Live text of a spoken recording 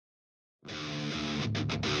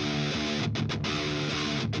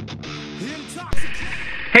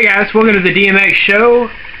Hey guys, welcome to the DMX show.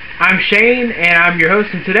 I'm Shane and I'm your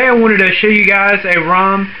host, and today I wanted to show you guys a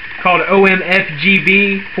ROM called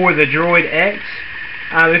OMFGB for the Droid X.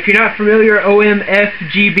 If you're not familiar,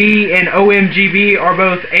 OMFGB and OMGB are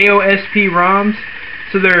both AOSP ROMs,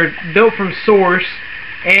 so they're built from source.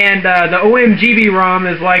 And the OMGB ROM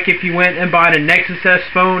is like if you went and bought a Nexus S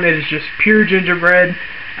phone. It is just pure gingerbread,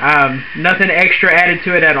 nothing extra added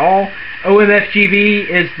to it at all.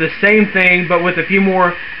 OMFGB is the same thing, but with a few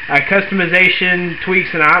more customization,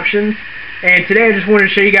 tweaks, and options. And today I just wanted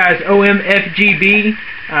to show you guys OMFGB.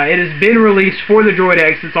 It has been released for the Droid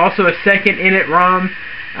X. It's also a second init ROM,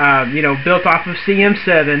 built off of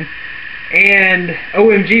CM7. And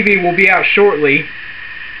OMGB will be out shortly.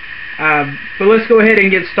 But let's go ahead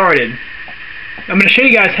and get started. I'm going to show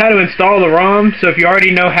you guys how to install the ROM. So if you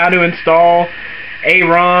already know how to install a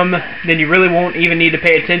ROM, then you really won't even need to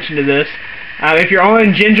pay attention to this. If you're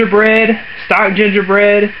on gingerbread, stock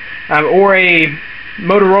gingerbread, or a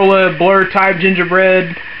Motorola blur type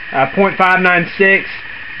gingerbread 0.596,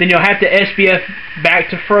 then you'll have to SBF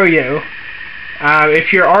back to Froyo.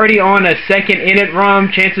 If you're already on a second init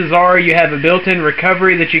ROM, chances are you have a built-in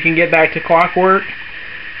recovery that you can get back to clockwork.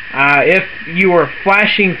 If you are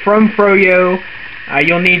flashing from Froyo,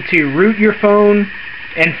 you'll need to root your phone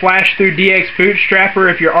and flash through DX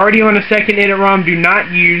Bootstrapper. If you're already on a second init ROM, do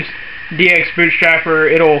not use DX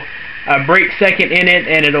Bootstrapper. It'll break second init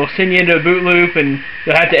and it'll send you into a boot loop and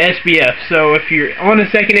you'll have to SBF. So if you're on a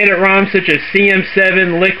second init ROM such as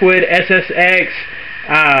CM7, Liquid, SSX,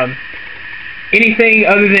 anything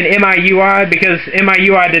other than MIUI, because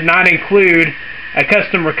MIUI did not include a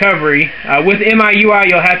custom recovery. With MIUI,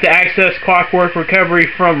 you'll have to access Clockwork Recovery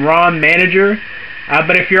from ROM Manager.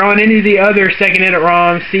 But if you're on any of the other second init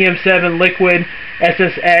ROMs, CM7, Liquid,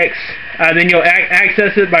 SSX, then you'll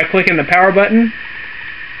access it by clicking the power button.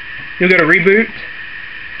 You'll go to Reboot,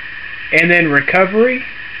 and then Recovery,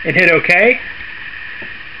 and hit OK.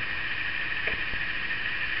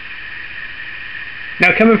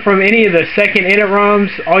 Now, coming from any of the second init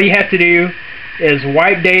ROMs, all you have to do is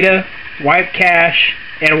wipe data, wipe cache,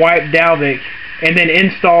 and wipe Dalvik, and then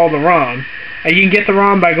install the ROM. You can get the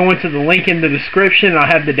ROM by going to the link in the description. I'll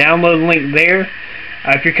have the download link there.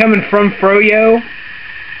 If you're coming from Froyo,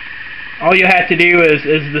 all you'll have to do is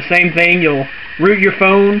the same thing. You'll root your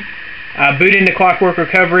phone, boot into Clockwork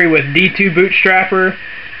Recovery with D2 Bootstrapper.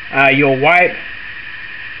 You'll wipe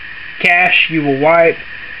cache, you will wipe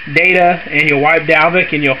data, and you'll wipe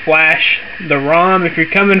Dalvik, and you'll flash the ROM. If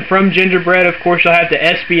you're coming from gingerbread, of course, you'll have to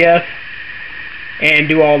SBF and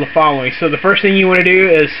do all the following. So the first thing you want to do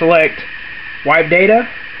is select wipe data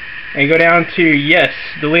and go down to yes,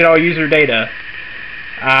 delete all user data.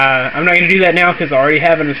 I'm not going to do that now because I already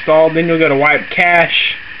have it installed. Then you'll go to wipe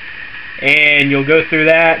cache and you'll go through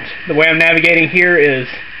that. The way I'm navigating here is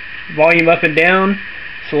volume up and down,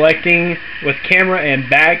 selecting with camera and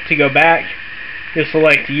back to go back. You'll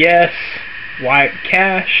select yes, wipe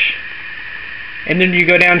cache, and then you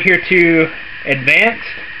go down here to advanced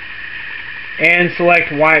and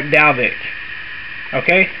select wipe Dalvik.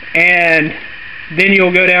 Okay, and then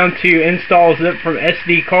you'll go down to install zip from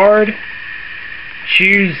SD card,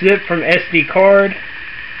 choose zip from SD card.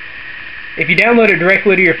 If you download it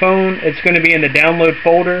directly to your phone, it's going to be in the download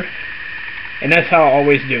folder, and that's how I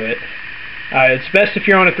always do it. It's best if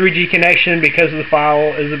you're on a 3G connection because the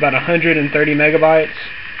file is about 130 megabytes.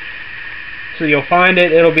 So you'll find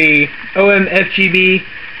it. It'll be OMFGB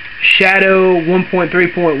Shadow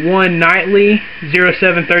 1.3.1 nightly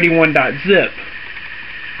 0731.zip.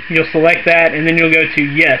 You'll select that and then you'll go to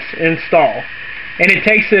yes, install. And it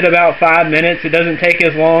takes it about 5 minutes. It doesn't take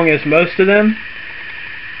as long as most of them.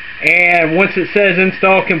 And once it says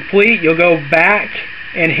install complete, you'll go back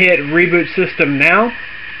and hit reboot system now.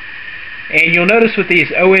 And you'll notice with these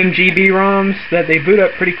OMGB ROMs that they boot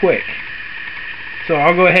up pretty quick. So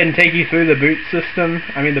I'll go ahead and take you through the boot system,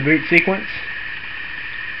 the boot sequence.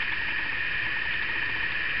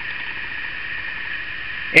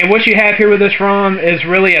 And what you have here with this ROM is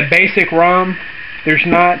really a basic ROM. There's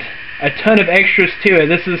not a ton of extras to it.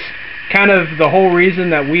 This is kind of the whole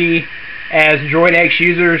reason that we as Droid X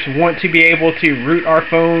users want to be able to root our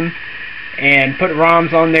phone and put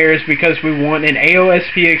ROMs on there, is because we want an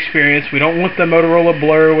AOSP experience. We don't want the Motorola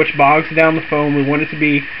blur which bogs down the phone. We want it to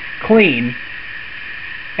be clean.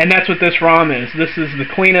 And that's what this ROM is. This is the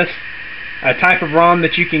cleanest type of ROM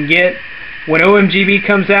that you can get. When OMGB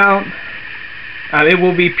comes out, it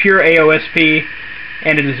will be pure AOSP,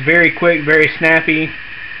 and it is very quick, very snappy.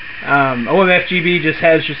 OMFGB just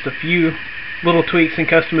has just a few little tweaks and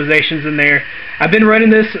customizations in there. I've been running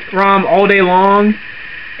this ROM all day long,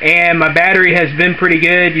 and my battery has been pretty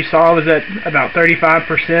good. You saw I was at about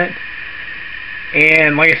 35%,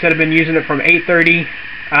 and like I said, I've been using it from 8:30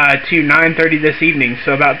 to 9:30 this evening,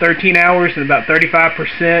 so about 13 hours and about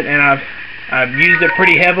 35%, and I've used it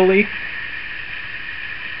pretty heavily.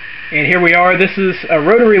 And here we are. This is a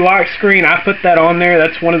rotary lock screen. I put that on there.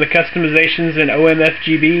 That's one of the customizations in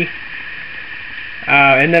OMFGB.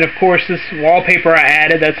 And then of course this wallpaper I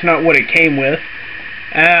added, that's not what it came with.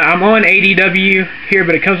 I'm on ADW here,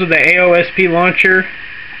 but it comes with the AOSP launcher,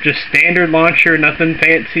 just standard launcher, nothing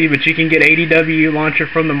fancy, but you can get ADW launcher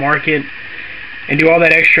from the market and do all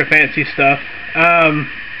that extra fancy stuff.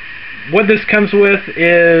 What this comes with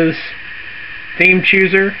is theme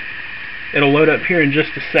chooser. It'll load up here in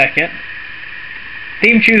just a second.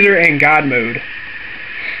 Theme chooser and God mode.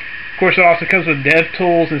 Of course, it also comes with dev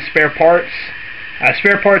tools and spare parts.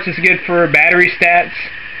 Spare parts is good for battery stats,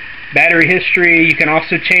 battery history. You can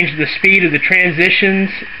also change the speed of the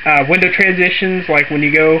transitions, window transitions, like when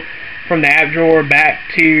you go from the app drawer back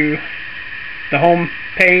to the home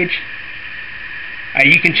page.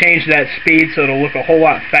 You can change that speed so it'll look a whole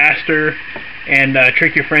lot faster and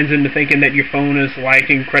trick your friends into thinking that your phone is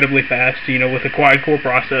like incredibly fast, you know, with a quad-core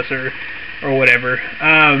processor or whatever.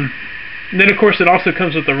 Then of course it also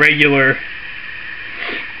comes with a regular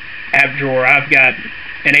app drawer. I've got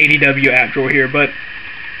an ADW app drawer here, but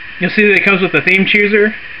you'll see that it comes with a theme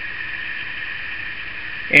chooser,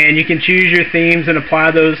 and you can choose your themes and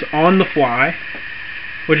apply those on the fly,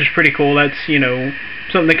 which is pretty cool. That's, you know,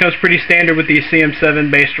 something that comes pretty standard with these CM7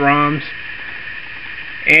 based ROMs.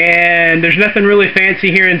 And there's nothing really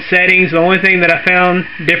fancy here in settings. The only thing that I found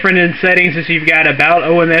different in settings is you've got about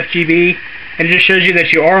OMFGB, and it just shows you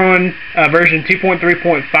that you are on version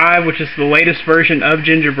 2.3.5, which is the latest version of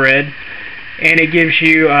Gingerbread, and it gives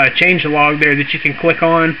you a change log there that you can click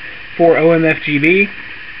on for OMFGB.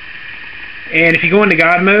 And if you go into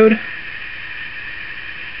God mode,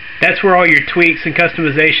 that's where all your tweaks and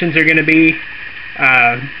customizations are going to be.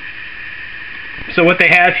 So what they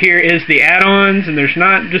have here is the add-ons, and there's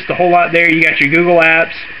not just a whole lot there. You got your Google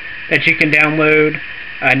apps that you can download,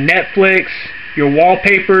 Netflix, your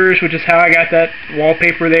wallpapers, which is how I got that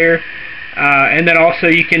wallpaper there, and then also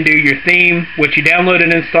you can do your theme, which you download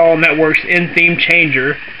and install, and that works in Theme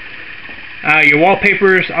Changer. Your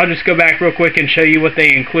wallpapers, I'll just go back real quick and show you what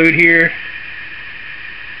they include here.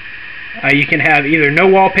 You can have either no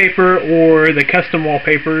wallpaper or the custom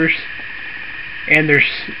wallpapers, and there's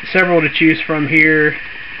several to choose from here,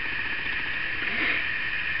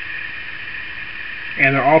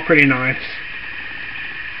 and they're all pretty nice.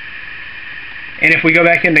 And if we go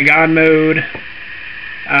back into God mode,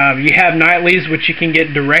 you have nightlies, which you can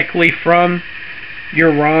get directly from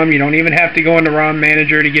your ROM. You don't even have to go into ROM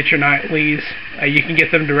Manager to get your nightlies. You can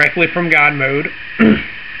get them directly from God mode.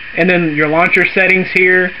 And then your launcher settings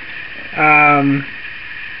here,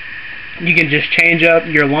 you can just change up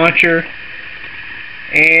your launcher.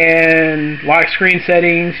 And lock screen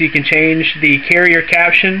settings, you can change the carrier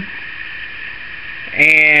caption,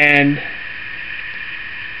 and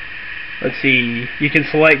let's see, you can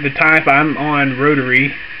select the type. I'm on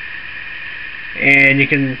rotary, and you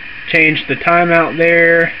can change the timeout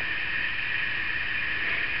there.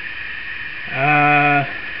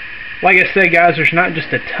 Like I said, guys, there's not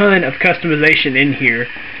just a ton of customization in here.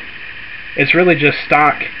 It's really just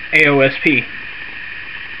stock AOSP.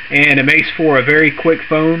 And it makes for a very quick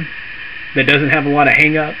phone that doesn't have a lot of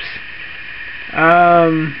hang-ups.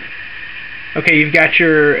 Okay, you've got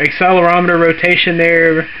your accelerometer rotation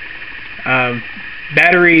there,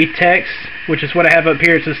 battery text, which is what I have up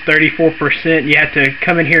here. It says 34%. You have to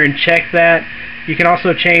come in here and check that. You can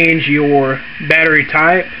also change your battery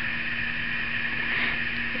type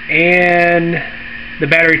and the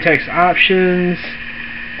battery text options,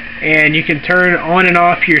 and you can turn on and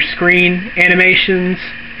off your screen animations.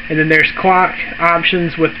 And then there's clock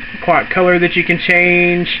options with clock color that you can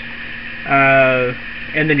change.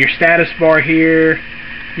 And then your status bar here.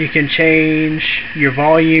 You can change your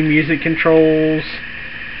volume, music controls.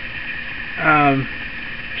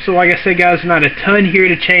 So like I said, guys, not a ton here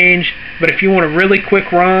to change. But if you want a really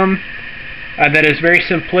quick ROM that is very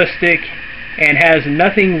simplistic and has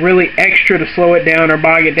nothing really extra to slow it down or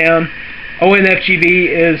bog it down, OMFGB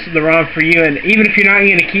is the ROM for you. And even if you're not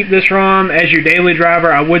going to keep this ROM as your daily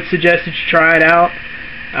driver, I would suggest that you try it out.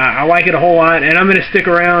 I like it a whole lot, and I'm going to stick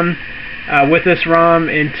around with this ROM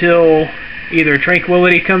until either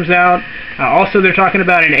Tranquility comes out. Also, they're talking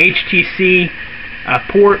about an HTC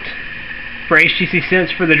port for HTC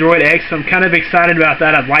Sense for the Droid X, so I'm kind of excited about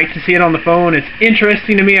that. I'd like to see it on the phone. It's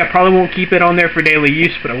interesting to me. I probably won't keep it on there for daily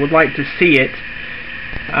use, but I would like to see it.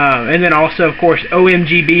 And then also, of course,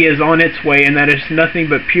 OMGB is on its way, and that is nothing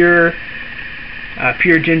but pure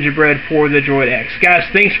gingerbread for the Droid X. Guys,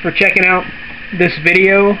 thanks for checking out this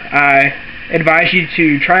video. I advise you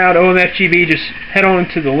to try out OMFGB. Just head on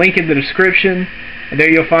to the link in the description, and there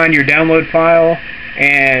you'll find your download file.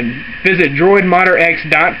 And visit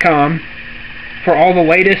droidmodderx.com for all the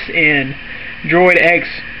latest in Droid X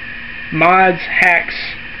mods, hacks,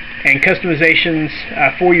 and customizations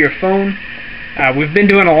for your phone. We've been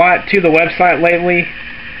doing a lot to the website lately,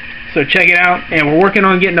 so check it out. And we're working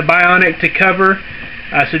on getting the Bionic to cover,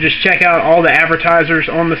 so just check out all the advertisers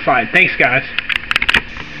on the site. Thanks, guys.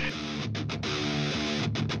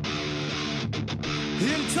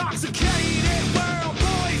 Intoxicated world.